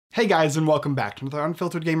Hey guys, and welcome back to another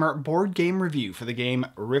Unfiltered Gamer board game review for the game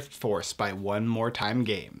Riftforce by One More Time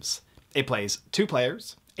Games. It plays 2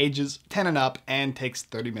 players, ages 10 and up, and takes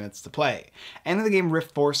 30 minutes to play. And in the game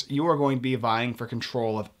Riftforce, you are going to be vying for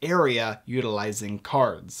control of area utilizing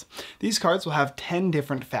cards. These cards will have 10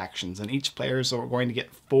 different factions, and each player is going to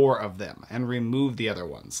get 4 of them and remove the other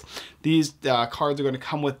ones. These cards are going to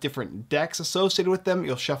come with different decks associated with them.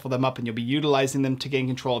 You'll shuffle them up and you'll be utilizing them to gain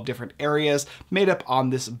control of different areas made up on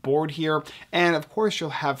this board here. And of course, you'll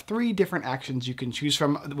have 3 different actions you can choose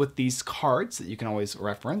from with these cards that you can always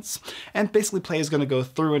reference. And basically, play is going to go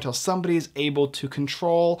through until somebody is able to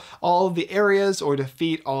control all of the areas or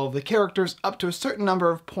defeat all of the characters up to a certain number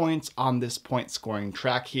of points on this point scoring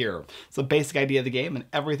track here. It's the basic idea of the game and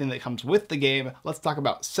everything that comes with the game. Let's talk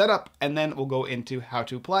about setup, and then we'll go into how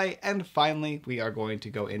to play, and finally we are going to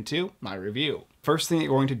go into my review. First thing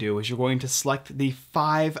you're going to do is you're going to select the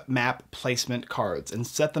 5 map placement cards and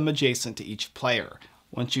set them adjacent to each player.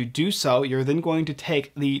 Once you do so, you're then going to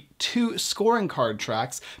take the 2 scoring card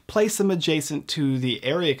tracks, place them adjacent to the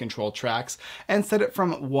area control tracks, and set it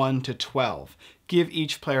from 1 to 12. Give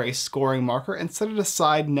each player a scoring marker and set it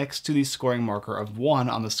aside next to the scoring marker of 1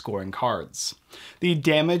 on the scoring cards. The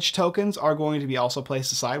damage tokens are going to be also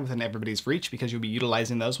placed aside within everybody's reach because you'll be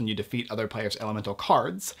utilizing those when you defeat other players' elemental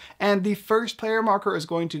cards. And the first player marker is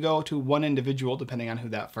going to go to 1 individual depending on who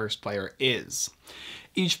that first player is.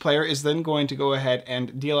 Each player is then going to go ahead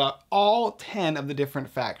and deal out all 10 of the different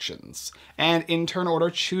factions, and in turn order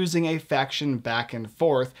choosing a faction back and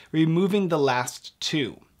forth, removing the last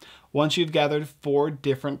 2. Once you've gathered 4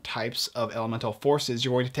 different types of elemental forces,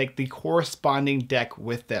 you're going to take the corresponding deck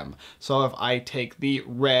with them. So if I take the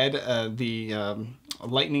red, the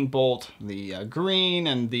lightning bolt, the green,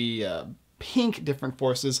 and the pink different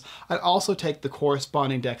forces, I'd also take the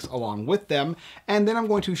corresponding decks along with them, and then I'm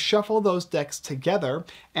going to shuffle those decks together,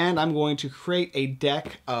 and I'm going to create a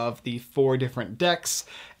deck of the 4 different decks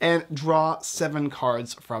and draw 7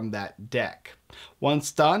 cards from that deck.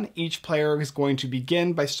 Once done, each player is going to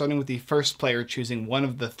begin by starting with the first player choosing one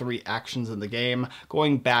of the 3 actions in the game,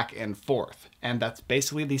 going back and forth. And that's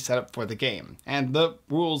basically the setup for the game. And the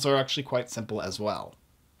rules are actually quite simple as well.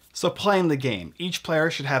 So playing the game, each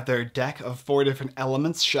player should have their deck of 4 different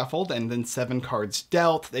elements shuffled and then 7 cards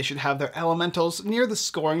dealt. They should have their elementals near the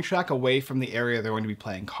scoring track away from the area they're going to be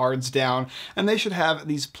playing cards down, and they should have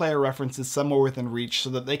these player references somewhere within reach so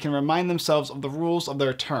that they can remind themselves of the rules of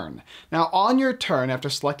their turn. Now on your turn, after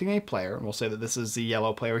selecting a player, we'll say that this is the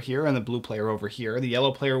yellow player here and the blue player over here, the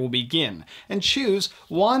yellow player will begin and choose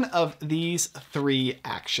one of these 3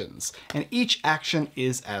 actions, and each action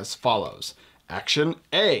is as follows. Action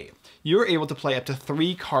A. You're able to play up to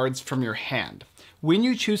 3 cards from your hand. When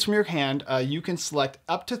you choose from your hand, you can select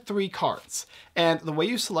up to 3 cards. And the way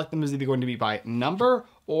you select them is either going to be by number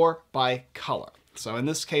or by color. So in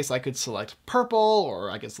this case, I could select purple,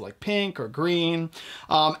 or I could select pink or green.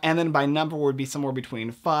 And then by number would be somewhere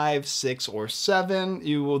between 5, 6, or 7.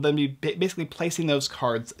 You will then be basically placing those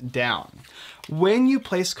cards down. When you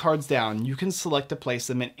place cards down, you can select to place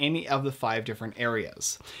them in any of the 5 different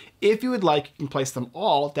areas. If you would like, you can place them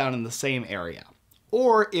all down in the same area.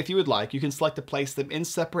 Or if you would like, you can select to place them in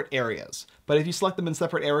separate areas. But if you select them in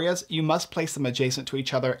separate areas, you must place them adjacent to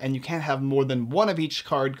each other, and you can't have more than 1 of each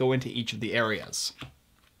card go into each of the areas.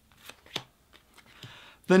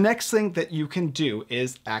 The next thing that you can do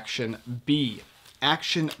is Action B.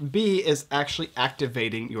 Action B is actually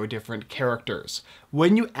activating your different characters.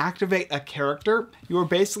 When you activate a character, you are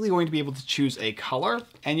basically going to be able to choose a color,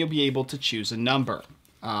 and you'll be able to choose a number.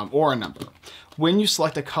 When you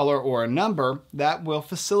select a color or a number, that will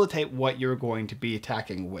facilitate what you're going to be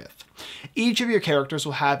attacking with. Each of your characters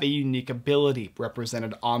will have a unique ability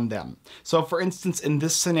represented on them. So for instance, in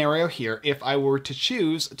this scenario here, if I were to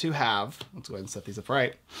choose to have, let's go ahead and set these up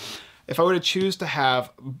right. If I were to choose to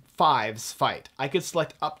have 5s fight, I could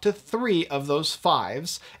select up to 3 of those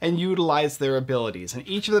 5s and utilize their abilities. And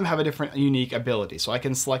each of them have a different unique ability. So I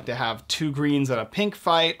can select to have 2 greens and a pink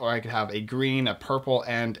fight, or I could have a green, a purple,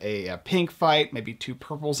 and a pink fight, maybe 2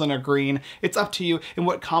 purples and a green. It's up to you in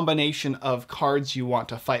what combination of cards you want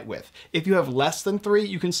to fight with. If you have less than 3,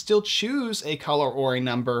 you can still choose a color or a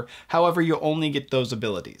number. However, you'll only get those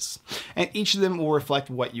abilities. And each of them will reflect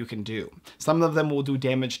what you can do. Some of them will do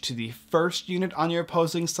damage to the first unit on your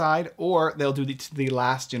opposing side, side, or they'll do to the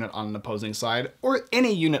last unit on an opposing side, or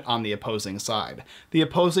any unit on the opposing side. The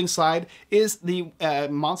opposing side is the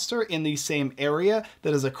monster in the same area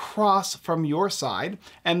that is across from your side,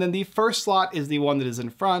 and then the first slot is the one that is in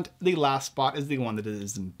front, the last spot is the one that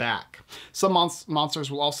is in back. Some monsters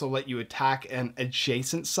will also let you attack an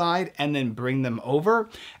adjacent side and then bring them over,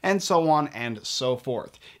 and so on and so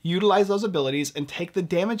forth. Utilize those abilities and take the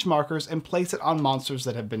damage markers and place it on monsters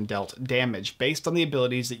that have been dealt damage based on the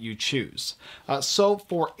abilities that you choose. So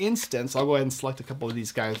for instance, I'll go ahead and select a couple of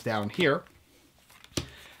these guys down here.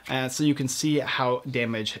 So you can see how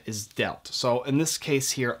damage is dealt. So in this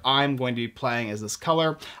case here, I'm going to be playing as this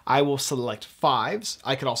color. I will select 5s.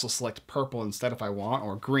 I could also select purple instead if I want,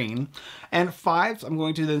 or green. And 5s, I'm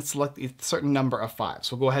going to then select a certain number of 5s.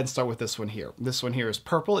 So we'll go ahead and start with this one here. This one here is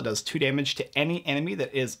purple. It does 2 damage to any enemy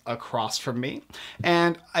that is across from me.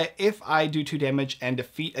 And if I do 2 damage and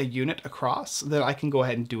defeat a unit across, then I can go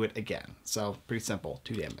ahead and do it again. So pretty simple,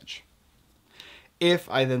 2 damage. If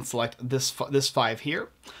I then select this 5 here,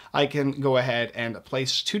 I can go ahead and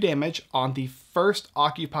place 2 damage on the first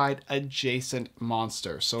occupied adjacent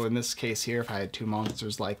monster. So in this case here, if I had 2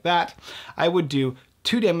 monsters like that, I would do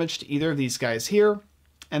 2 damage to either of these guys here,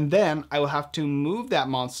 and then I will have to move that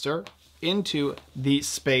monster into the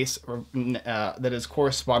space that is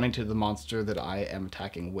corresponding to the monster that I am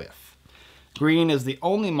attacking with. Green is the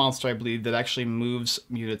only monster, I believe, that actually moves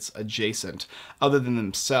units adjacent, other than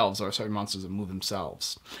themselves. There are certain monsters that move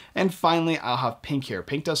themselves. And finally, I'll have pink here.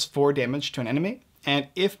 Pink does 4 damage to an enemy, and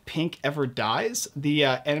if pink ever dies, the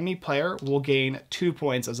enemy player will gain 2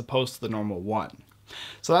 points as opposed to the normal 1.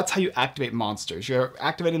 So that's how you activate monsters. You're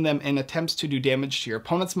activating them in attempts to do damage to your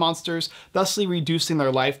opponent's monsters, thusly reducing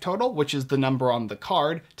their life total, which is the number on the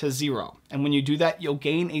card, to 0. And when you do that, you'll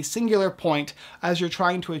gain a singular point as you're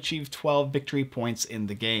trying to achieve 12 victory points in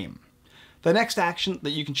the game. The next action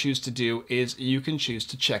that you can choose to do is you can choose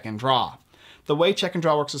to check and draw. The way check and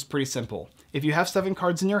draw works is pretty simple. If you have 7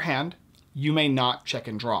 cards in your hand, you may not check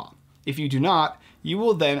and draw. If you do not, you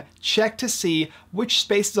will then check to see which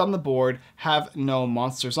spaces on the board have no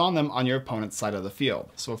monsters on them on your opponent's side of the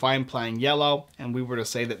field. So if I am playing yellow and we were to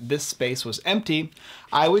say that this space was empty,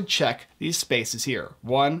 I would check these spaces here.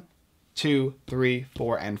 1, 2, 3,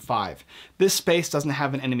 4, and 5. This space doesn't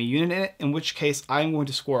have an enemy unit in it, in which case I'm going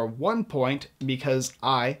to score 1 point because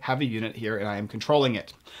I have a unit here and I am controlling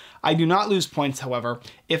it. I do not lose points, however,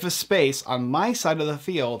 if a space on my side of the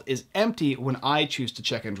field is empty when I choose to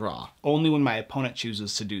check and draw, only when my opponent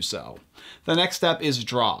chooses to do so. The next step is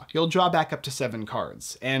draw. You'll draw back up to 7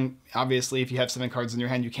 cards, and obviously if you have 7 cards in your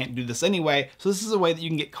hand, you can't do this anyway, so this is a way that you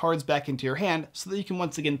can get cards back into your hand so that you can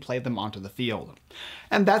once again play them onto the field.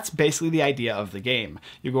 And that's basically the idea of the game.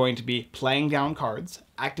 You're going to be playing down cards,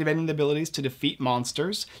 activating the abilities to defeat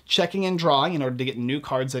monsters, checking and drawing in order to get new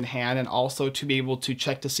cards in hand, and also to be able to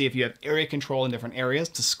check to see if you have area control in different areas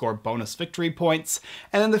to score bonus victory points.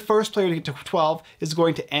 And then the first player to get to 12 is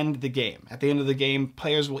going to end the game. At the end of the game,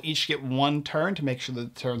 players will each get 1 turn to make sure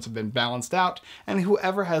that the turns have been balanced out, and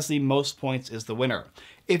whoever has the most points is the winner.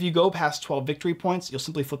 If you go past 12 victory points, you'll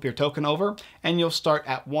simply flip your token over, and you'll start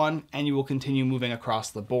at 1, and you will continue moving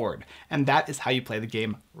across the board. And that is how you play the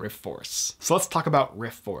game Riftforce. So let's talk about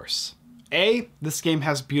Riftforce. This game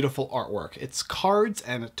has beautiful artwork. It's cards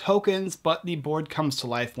and tokens, but the board comes to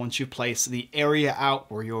life once you place the area out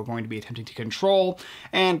where you're going to be attempting to control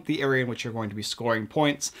and the area in which you're going to be scoring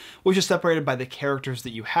points, which is separated by the characters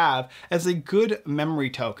that you have as a good memory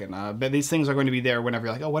token. But these things are going to be there whenever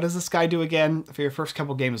you're like, oh, what does this guy do again? For your first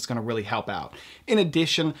couple games, it's going to really help out. In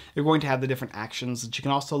addition, you're going to have the different actions that you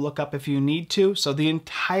can also look up if you need to. So the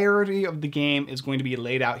entirety of the game is going to be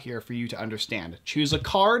laid out here for you to understand. Choose a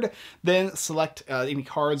card, then select any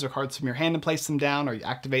cards or cards from your hand and place them down, or you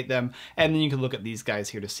activate them, and then you can look at these guys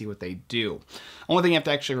here to see what they do. Only thing you have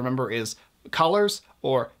to actually remember is colors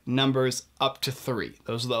or numbers up to 3.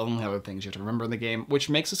 Those are the only other things you have to remember in the game,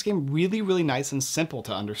 which makes this game really, really nice and simple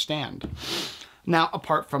to understand. Now,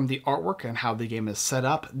 apart from the artwork and how the game is set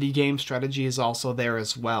up, the game strategy is also there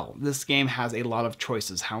as well. This game has a lot of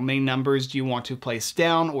choices. How many numbers do you want to place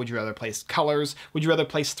down? Would you rather place colors? Would you rather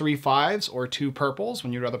place 3 5s or 2 purples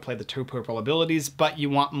when you'd rather play the 2 purple abilities, but you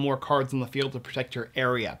want more cards on the field to protect your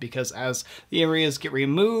area? Because as the areas get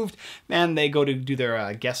removed and they go to do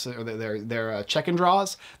their guess or their check and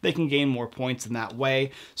draws, they can gain more points in that way.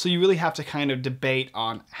 So you really have to kind of debate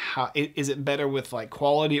on how is it better with like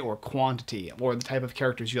quality or quantity, or for the type of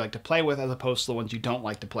characters you like to play with as opposed to the ones you don't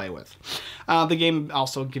like to play with. The game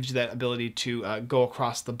also gives you that ability to go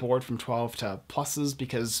across the board from 12 to pluses,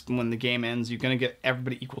 because when the game ends, you're going to get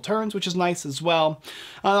everybody equal turns, which is nice as well.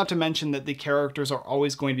 Not to mention that the characters are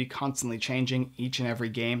always going to be constantly changing each and every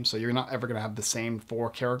game, so you're not ever going to have the same 4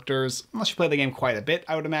 characters, unless you play the game quite a bit,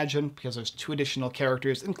 I would imagine, because there's 2 additional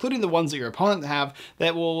characters, including the ones that your opponent have,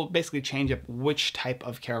 that will basically change up which type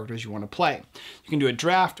of characters you want to play. You can do a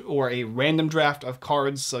draft or a random draft of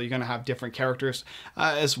cards, so you're going to have different characters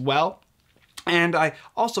as well. And I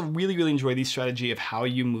also really enjoy the strategy of how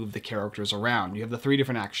you move the characters around. You have the 3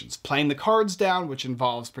 different actions. Playing the cards down, which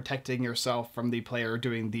involves protecting yourself from the player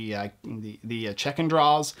doing the check and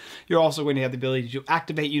draws. You're also going to have the ability to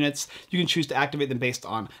activate units. You can choose to activate them based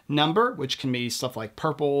on number, which can be stuff like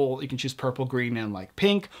purple. You can choose purple, green, and like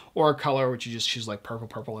pink, or a color, which you just choose like purple,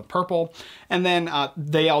 purple, and purple. And then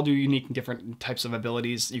they all do unique and different types of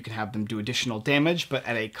abilities. You can have them do additional damage, but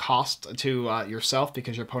at a cost to yourself,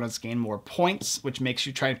 because your opponents gain more points, which makes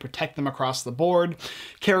you try and protect them across the board.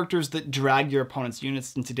 Characters that drag your opponent's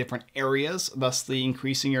units into different areas, thusly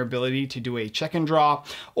increasing your ability to do a check and draw,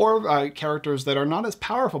 or characters that are not as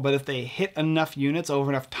powerful, but if they hit enough units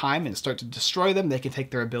over enough time and start to destroy them, they can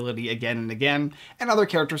take their ability again and again. And other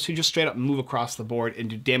characters who just straight up move across the board and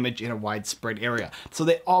do damage in a widespread area. So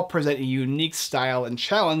they all present a unique style and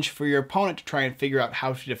challenge for your opponent to try and figure out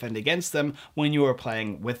how to defend against them when you are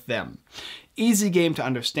playing with them. Easy game to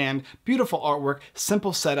understand, beautiful artwork,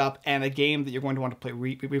 simple setup, and a game that you're going to want to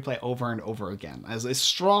replay over and over again. As a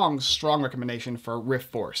strong recommendation for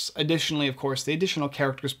Riftforce. Additionally, of course, the additional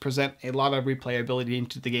characters present a lot of replayability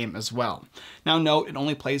into the game as well. Now note, it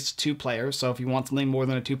only plays 2 players, so if you want something more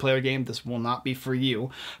than a 2-player game, this will not be for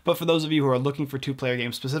you. But for those of you who are looking for 2-player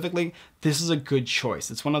games specifically, this is a good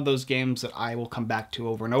choice. It's one of those games that I will come back to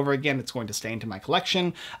over and over again. It's going to stay into my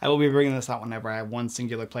collection. I will be bringing this out whenever I have one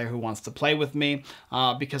singular player who wants to play with me,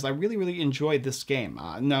 because I really enjoyed this game.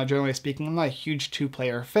 Now, generally speaking, I'm not a huge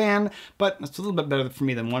 2-player fan, but it's a little bit better for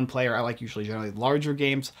me than 1 player. I like usually generally larger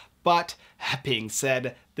games, but that being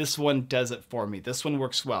said, this one does it for me. This one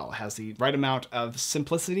works well. It has the right amount of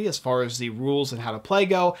simplicity as far as the rules and how to play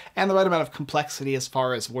go, and the right amount of complexity as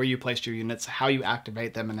far as where you place your units, how you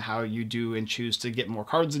activate them, and how you do and choose to get more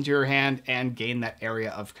cards into your hand and gain that area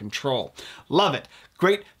of control. Love it.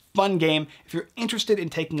 Great fun game. If you're interested in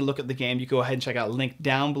taking a look at the game, you go ahead and check out a link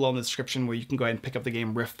down below in the description where you can go ahead and pick up the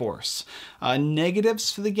game Riftforce.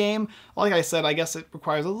 Negatives for the game, like I said, I guess it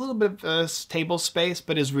requires a little bit of table space,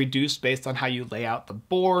 but is reduced based on how you lay out the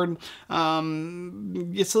board. It's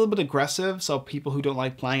a little bit aggressive, so people who don't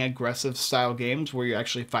like playing aggressive style games where you're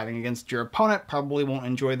actually fighting against your opponent probably won't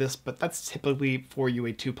enjoy this, but that's typically for you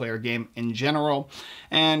a 2-player game in general.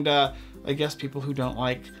 And I guess people who don't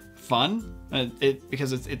like fun,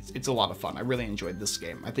 because it's a lot of fun. I really enjoyed this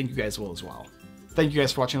game. I think you guys will as well. Thank you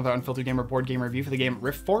guys for watching another Unfiltered Gamer board game review for the game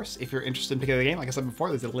Riftforce. If you're interested in picking up the game, like I said before,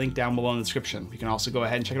 there's a link down below in the description. You can also go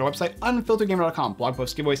ahead and check out our website, unfilteredgamer.com, blog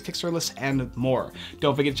posts, giveaways, Kickstarter lists, and more.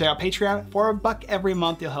 Don't forget to check out Patreon. For $1 every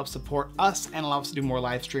month, you'll help support us and allow us to do more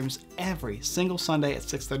live streams every single Sunday at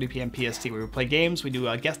 6:30 p.m. PST, where we play games, we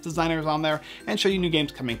do guest designers on there, and show you new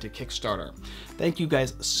games coming to Kickstarter. Thank you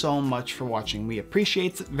guys so much for watching. We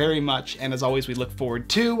appreciate it very much, and as always, we look forward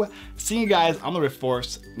to seeing you guys on the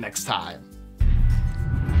Riftforce next time.